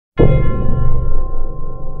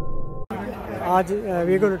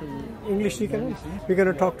we're going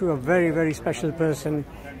to talk to a very special person.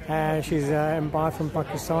 She's an umpire from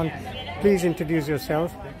Pakistan. Please introduce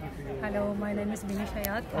yourself. Hello, my name is Benish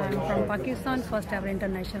Hayat. I'm from Pakistan, first ever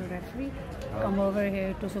international referee. Come over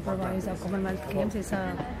here to supervise the Commonwealth Games. It's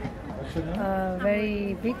a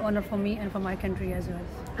very big honor for me and for my country as well.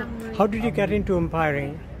 How did you get into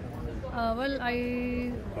umpiring? Well,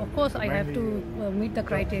 of course I have to meet the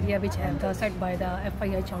criteria which have set by the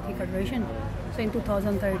FIH Hockey Federation. So in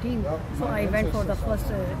 2013, so I went for the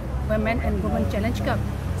first Women and Women Challenge Cup.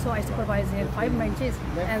 So I supervised here 5 matches,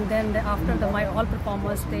 and then after my all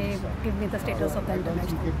performance, they give me the status of the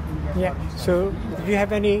international. Yeah. So, do you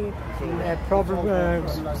have any problem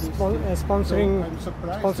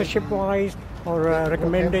sponsorship-wise or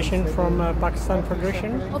recommendation from Pakistan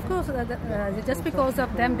Federation? Of course, just because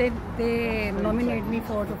of them, they nominate me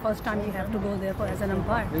for the first time. You have to go there as an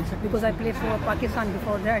umpire because I played for Pakistan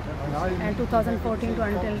before that, and 2014 to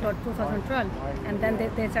until 2012, and then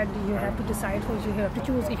they said you have to decide who you have to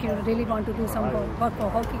choose if you really want to do some work for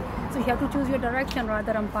hockey. So you have to choose your direction,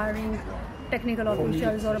 rather umpiring, technical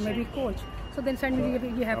officials, or maybe coach. So then suddenly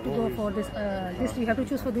you have to go for this. You have to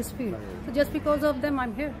choose for this field. So just because of them,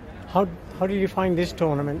 I'm here. How did you find this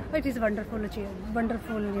tournament? It is wonderful, I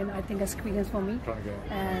think, experience for me,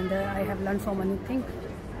 and I have learned so many things.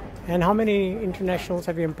 And how many internationals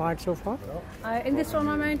have you umpired so far? In this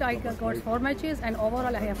tournament, I got 4 matches, and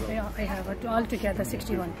overall, I have altogether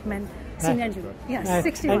 61 men, senior and junior. Yes,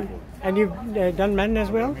 61. And you've done men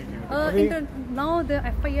as well? Now the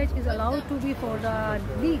FIH is allowed to be for the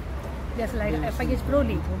league. Just like FIH Pro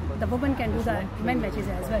League, the women can do the men matches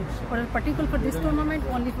as well. But in particular for this tournament,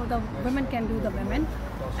 only for the women can do the women,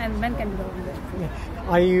 and men can do the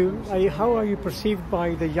women. How are you perceived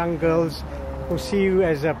by the young girls who see you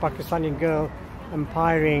as a Pakistani girl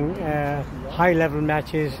umpiring high-level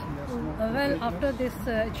matches? Well, after this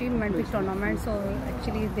achievement with tournament, so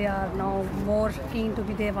actually they are now more keen to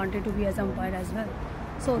be. They wanted to be as umpire as well.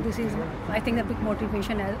 So this is, I think, a big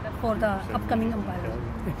motivation for the upcoming umpires.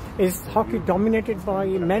 Is hockey dominated by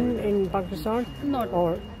men in Pakistan?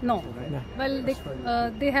 No. Well,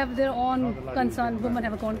 they have their own concern. Women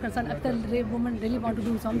have a own concern. If the women really want to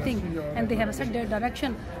do something and they have set their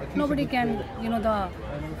direction, nobody can,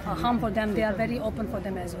 harm for them. They are very open for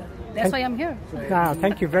them as well. That's why I'm here.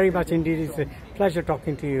 Thank you very much indeed. It's a pleasure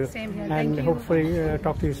talking to you. Same here. And Thank you. Hopefully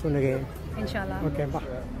talk to you soon again. Inshallah. Okay, bye.